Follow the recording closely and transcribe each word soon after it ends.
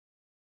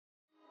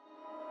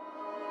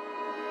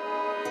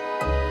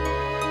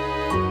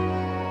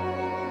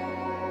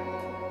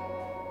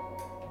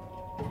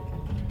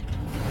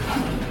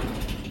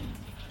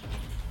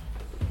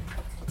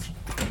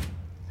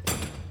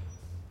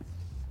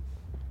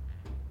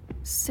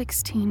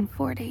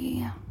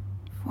1640,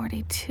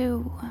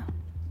 42.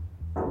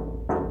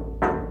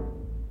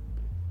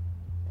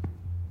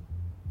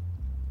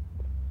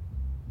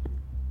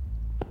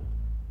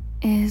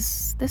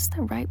 Is this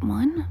the right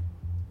one?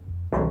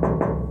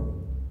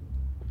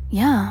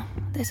 Yeah,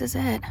 this is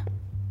it.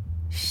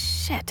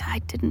 Shit, I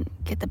didn't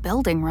get the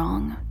building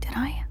wrong, did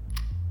I?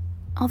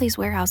 All these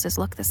warehouses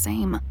look the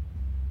same.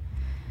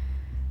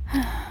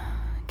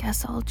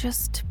 Guess I'll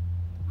just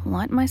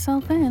let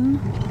myself in.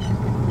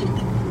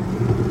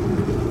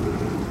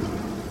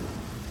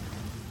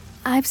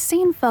 I've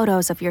seen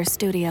photos of your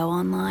studio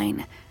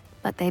online,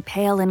 but they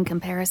pale in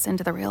comparison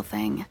to the real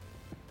thing.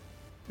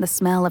 The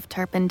smell of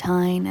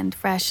turpentine and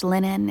fresh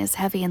linen is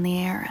heavy in the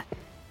air.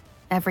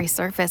 Every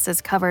surface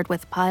is covered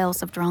with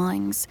piles of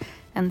drawings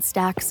and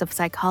stacks of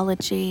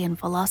psychology and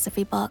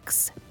philosophy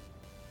books.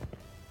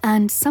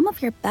 And some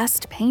of your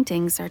best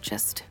paintings are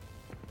just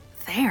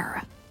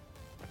there,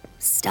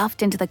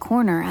 stuffed into the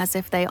corner as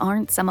if they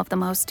aren't some of the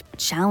most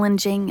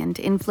challenging and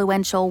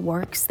influential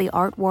works the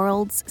art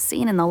world's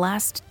seen in the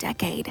last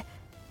decade.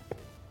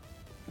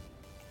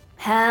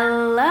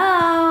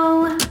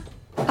 Hello?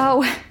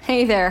 Oh,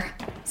 hey there.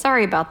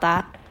 Sorry about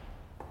that.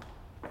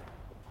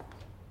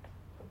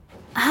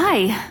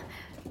 Hi.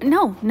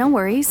 No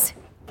worries.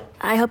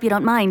 I hope you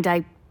don't mind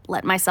I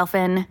let myself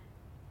in.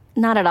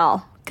 Not at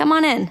all. Come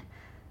on in.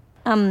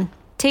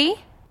 Tea?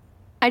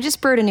 I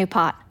just brewed a new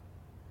pot.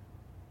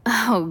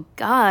 Oh,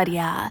 God,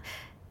 yeah.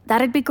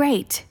 That'd be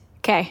great.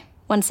 Okay,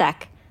 one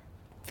sec.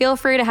 Feel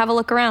free to have a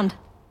look around.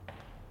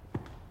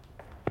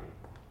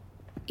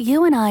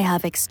 You and I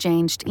have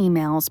exchanged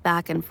emails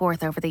back and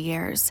forth over the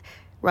years,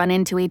 run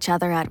into each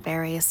other at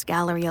various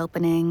gallery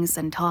openings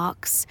and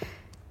talks.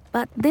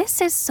 But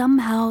this is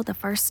somehow the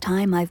first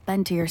time I've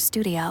been to your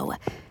studio.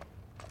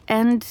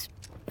 And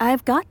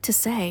I've got to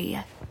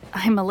say,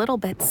 I'm a little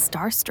bit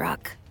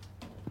starstruck.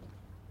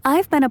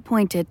 I've been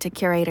appointed to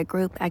curate a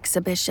group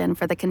exhibition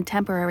for the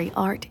Contemporary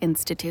Art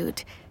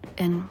Institute,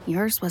 and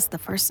yours was the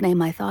first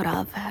name I thought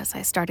of as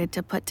I started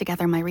to put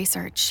together my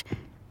research.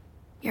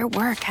 Your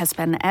work has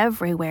been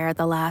everywhere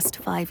the last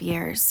 5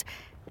 years.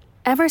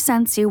 Ever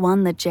since you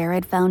won the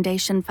Jared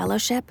Foundation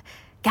Fellowship,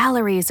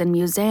 galleries and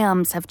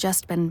museums have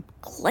just been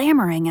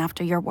clamoring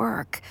after your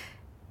work,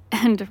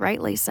 and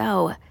rightly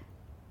so.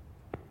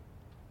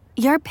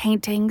 Your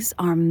paintings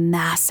are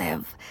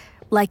massive,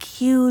 like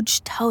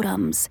huge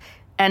totems,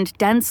 and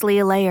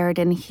densely layered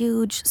in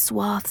huge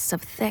swaths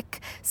of thick,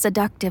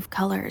 seductive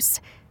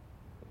colors.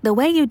 The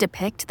way you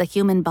depict the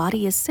human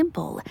body is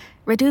simple,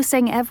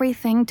 reducing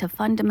everything to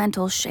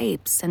fundamental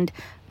shapes and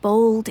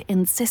bold,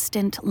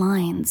 insistent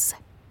lines.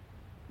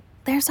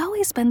 There's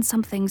always been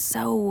something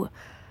so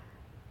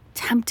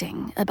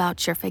tempting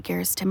about your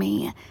figures to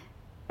me.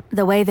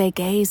 The way they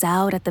gaze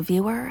out at the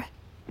viewer.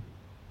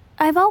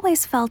 I've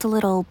always felt a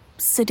little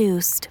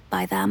seduced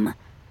by them.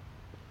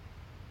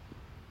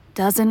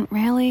 Doesn't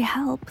really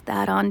help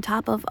that on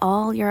top of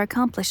all your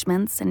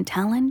accomplishments and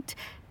talent,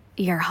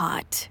 you're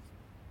hot.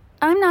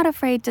 I'm not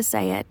afraid to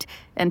say it,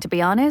 and to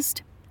be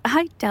honest,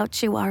 I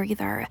doubt you are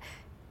either.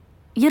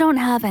 You don't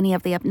have any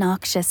of the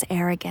obnoxious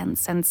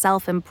arrogance and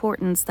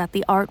self-importance that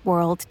the art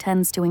world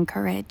tends to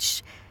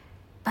encourage.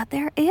 But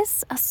there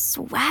is a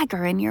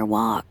swagger in your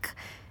walk,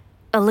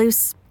 a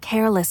loose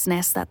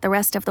carelessness that the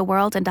rest of the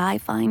world and I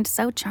find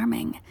so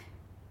charming.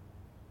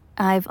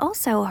 I've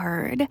also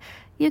heard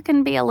you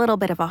can be a little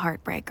bit of a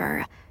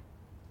heartbreaker.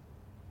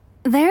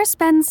 There's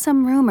been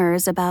some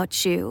rumors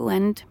about you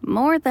and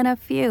more than a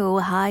few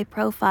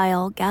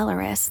high-profile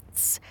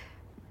gallerists.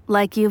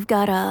 Like you've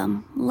got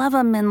a love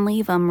 'em and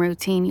leave 'em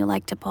routine you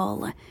like to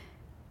pull.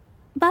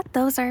 But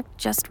those are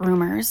just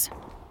rumors.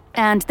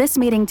 And this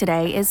meeting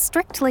today is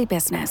strictly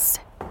business.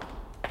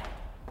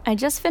 I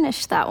just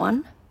finished that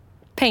one.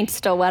 Paint's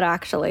still wet,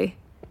 actually.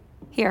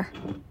 Here.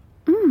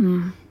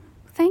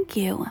 Thank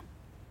you.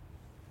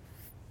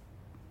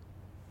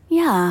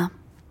 Yeah,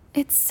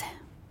 it's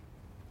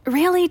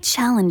really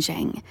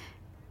challenging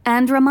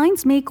and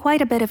reminds me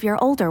quite a bit of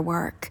your older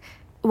work,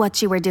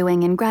 what you were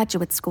doing in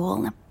graduate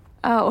school.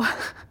 Oh,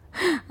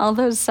 all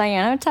those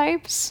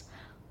cyanotypes?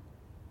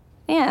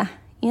 Yeah,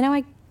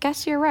 I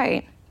guess you're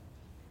right.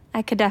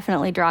 I could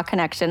definitely draw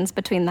connections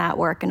between that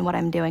work and what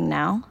I'm doing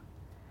now.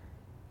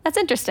 That's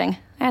interesting.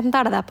 I hadn't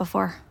thought of that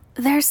before.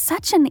 There's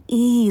such an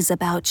ease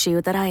about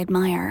you that I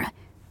admire,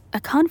 a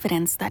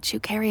confidence that you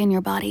carry in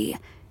your body.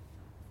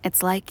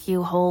 It's like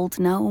you hold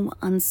no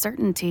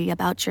uncertainty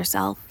about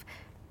yourself,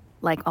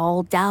 like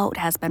all doubt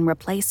has been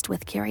replaced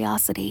with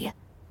curiosity.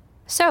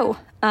 So,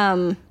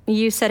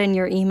 you said in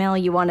your email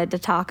you wanted to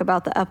talk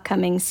about the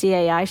upcoming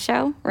CAI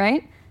show,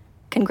 right?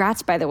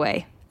 Congrats, by the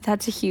way.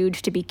 That's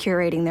huge to be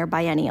curating their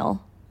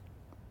biennial.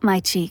 My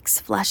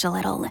cheeks flush a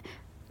little,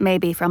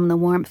 maybe from the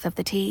warmth of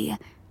the tea,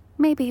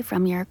 maybe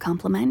from your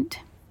compliment.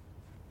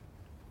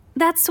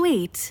 That's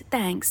sweet,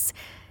 thanks.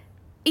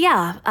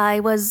 Yeah, I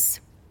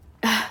was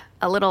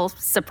a little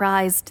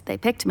surprised they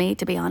picked me,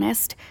 to be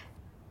honest.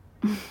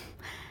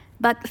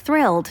 But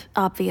thrilled,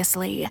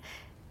 obviously.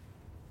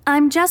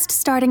 I'm just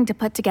starting to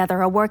put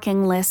together a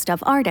working list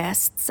of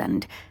artists,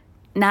 and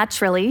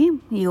Naturally,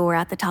 you were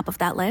at the top of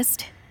that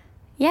list.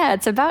 Yeah,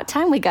 it's about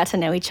time we got to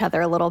know each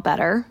other a little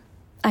better.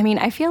 I mean,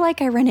 I feel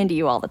like I run into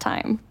you all the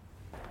time.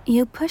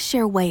 You push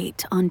your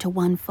weight onto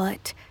one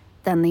foot,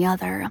 then the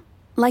other,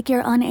 like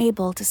you're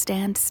unable to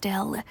stand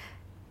still,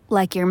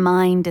 like your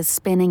mind is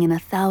spinning in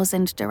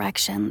 1,000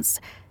 directions.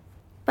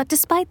 But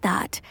despite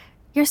that,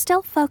 you're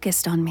still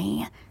focused on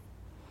me.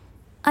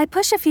 I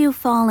push a few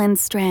fallen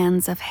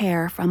strands of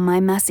hair from my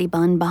messy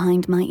bun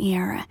behind my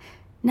ear,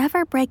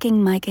 never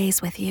breaking my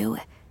gaze with you.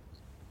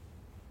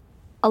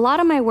 A lot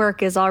of my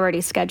work is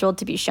already scheduled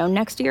to be shown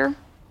next year.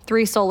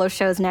 3 solo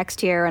shows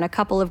next year and a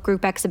couple of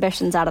group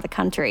exhibitions out of the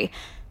country.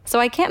 So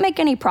I can't make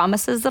any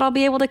promises that I'll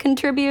be able to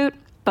contribute,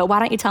 but why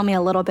don't you tell me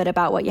a little bit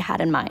about what you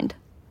had in mind?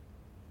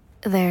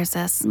 There's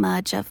a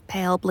smudge of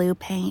pale blue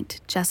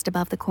paint just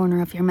above the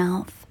corner of your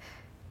mouth.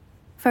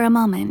 For a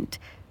moment,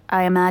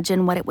 I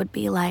imagine what it would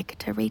be like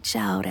to reach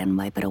out and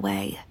wipe it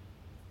away.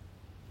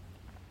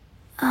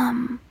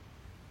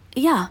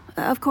 Yeah,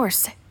 of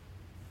course.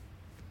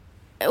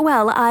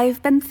 Well,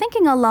 I've been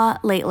thinking a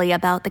lot lately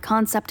about the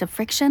concept of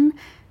friction,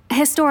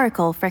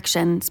 historical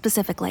friction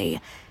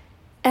specifically.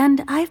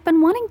 And I've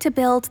been wanting to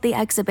build the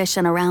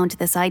exhibition around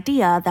this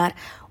idea that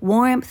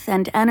warmth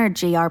and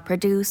energy are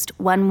produced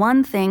when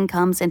one thing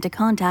comes into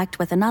contact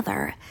with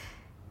another.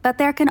 But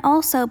there can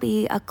also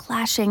be a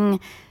clashing,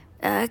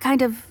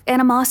 kind of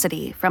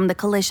animosity from the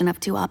collision of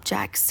two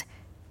objects.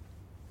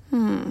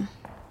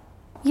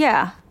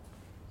 Yeah,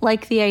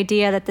 like the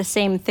idea that the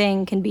same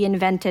thing can be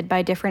invented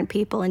by different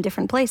people in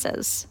different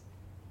places.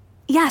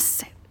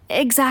 Yes,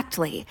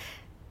 exactly.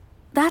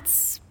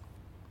 That's...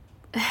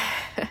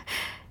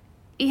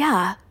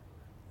 yeah.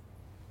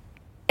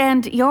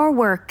 And your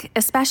work,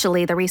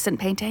 especially the recent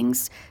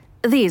paintings,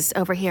 these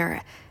over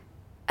here,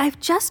 I've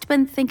just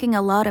been thinking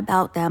a lot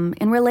about them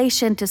in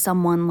relation to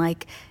someone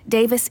like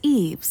Davis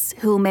Eves,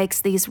 who makes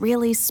these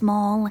really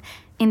small,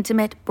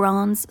 intimate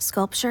bronze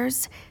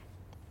sculptures.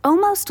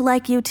 Almost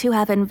like you two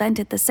have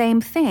invented the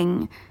same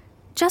thing,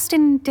 just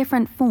in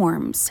different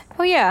forms.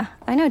 Oh yeah,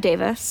 I know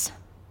Davis.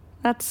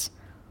 That's...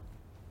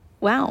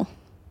 wow.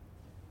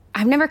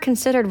 I've never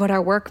considered what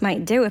our work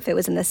might do if it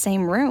was in the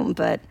same room,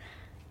 but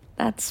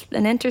that's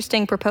an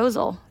interesting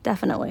proposal,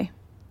 definitely.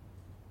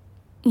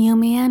 You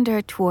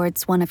meander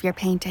towards one of your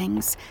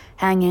paintings,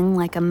 hanging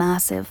like a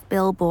massive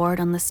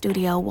billboard on the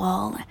studio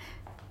wall.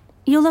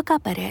 You look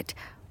up at it,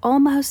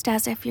 almost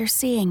as if you're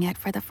seeing it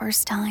for the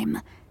first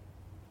time.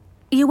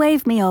 You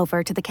wave me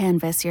over to the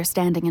canvas you're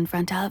standing in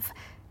front of.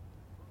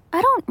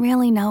 I don't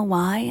really know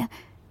why,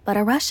 but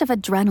a rush of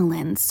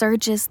adrenaline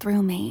surges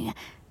through me,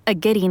 a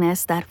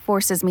giddiness that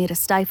forces me to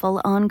stifle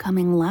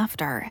oncoming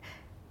laughter.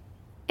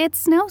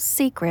 It's no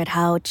secret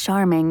how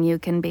charming you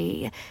can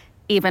be,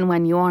 even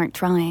when you aren't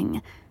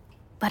trying.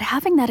 But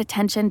having that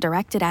attention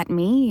directed at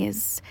me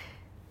is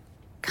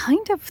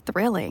kind of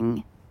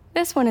thrilling.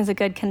 This one is a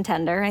good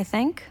contender, I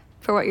think,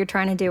 for what you're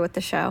trying to do with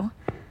the show.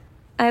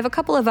 I have a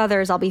couple of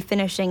others I'll be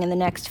finishing in the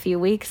next few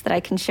weeks that I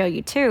can show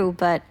you too,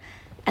 but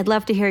I'd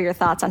love to hear your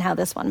thoughts on how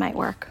this one might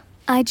work.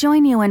 I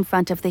join you in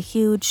front of the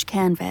huge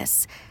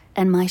canvas,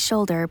 and my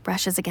shoulder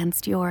brushes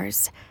against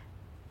yours.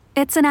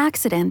 It's an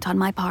accident on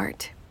my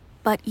part,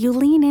 but you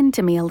lean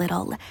into me a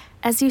little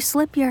as you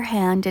slip your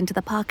hand into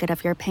the pocket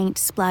of your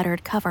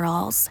paint-splattered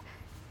coveralls.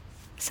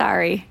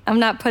 Sorry, I'm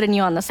not putting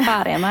you on the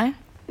spot, am I?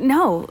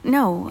 No.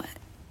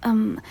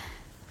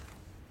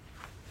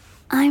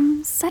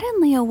 I'm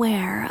suddenly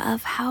aware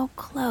of how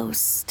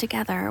close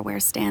together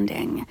we're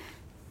standing.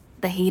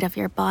 The heat of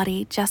your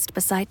body just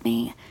beside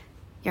me,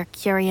 your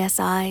curious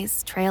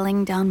eyes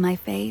trailing down my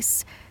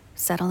face,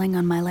 settling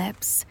on my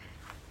lips.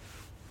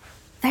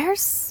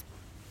 There's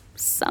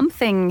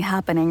something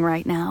happening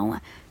right now,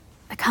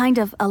 a kind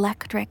of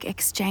electric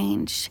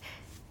exchange.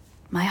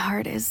 My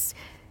heart is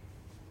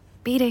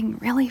beating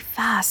really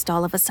fast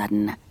all of a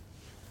sudden.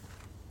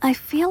 I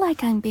feel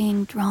like I'm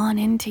being drawn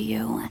into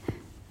you.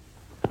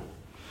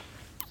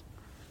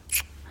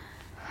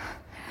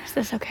 Is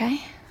this okay?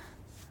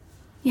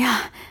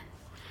 Yeah.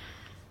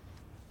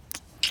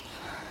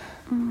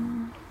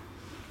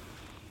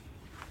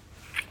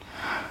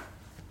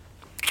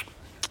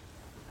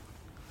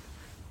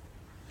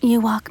 You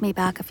walk me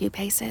back a few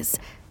paces,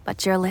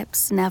 but your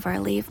lips never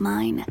leave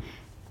mine.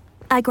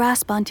 I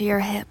grasp onto your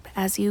hip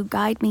as you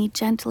guide me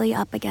gently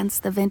up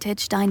against the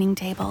vintage dining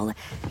table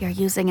you're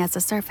using as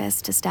a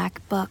surface to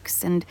stack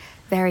books and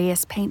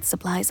various paint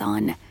supplies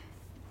on.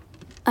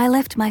 I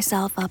lift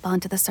myself up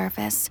onto the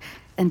surface,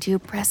 and you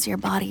press your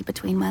body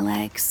between my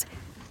legs.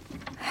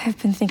 I've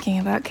been thinking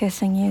about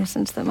kissing you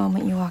since the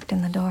moment you walked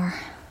in the door.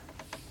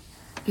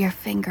 Your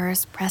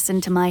fingers press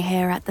into my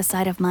hair at the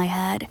side of my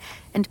head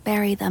and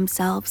bury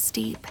themselves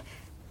deep.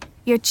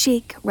 Your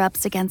cheek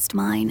rubs against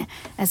mine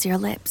as your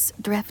lips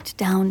drift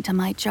down to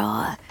my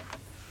jaw.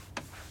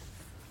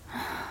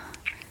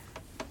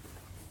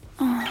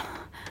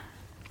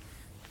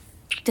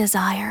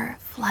 Desire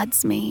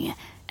floods me,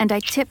 and I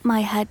tip my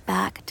head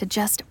back to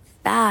just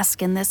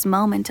bask in this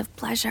moment of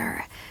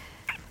pleasure.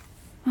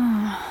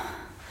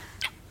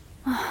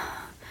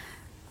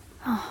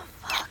 Oh,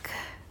 fuck.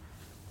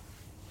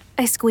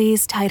 I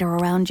squeeze tighter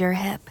around your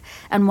hip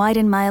and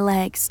widen my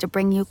legs to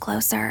bring you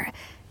closer.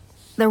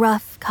 The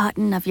rough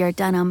cotton of your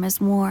denim is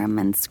warm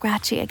and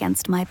scratchy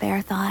against my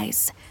bare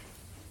thighs.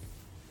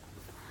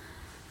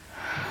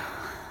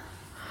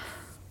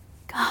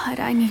 God,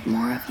 I need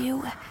more of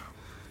you.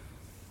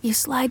 You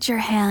slide your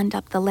hand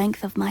up the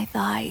length of my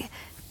thigh,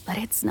 but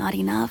it's not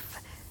enough.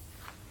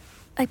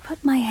 I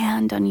put my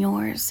hand on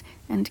yours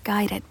and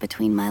guide it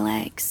between my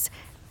legs.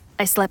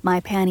 I slip my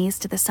panties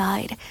to the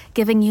side,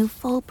 giving you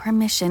full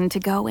permission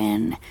to go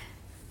in.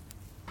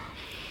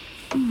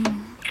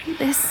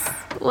 This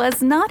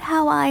was not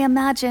how I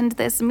imagined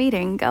this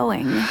meeting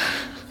going.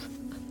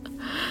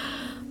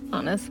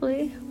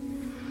 Honestly,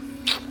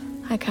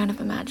 I kind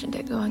of imagined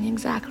it going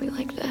exactly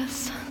like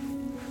this.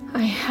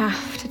 I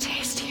have to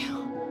taste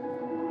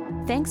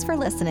you. Thanks for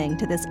listening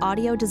to this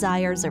Audio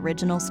Desires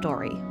original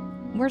story.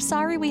 We're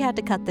sorry we had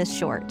to cut this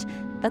short,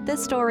 but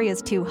this story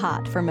is too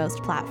hot for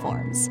most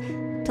platforms.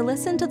 To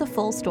listen to the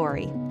full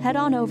story, head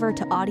on over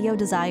to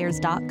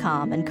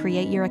audiodesires.com and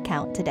create your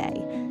account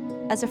today.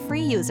 As a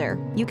free user,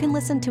 you can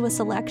listen to a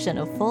selection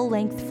of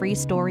full-length free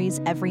stories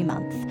every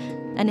month.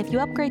 And if you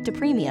upgrade to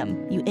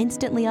premium, you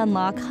instantly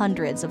unlock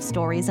hundreds of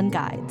stories and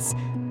guides.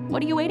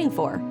 What are you waiting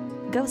for?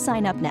 Go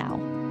sign up now.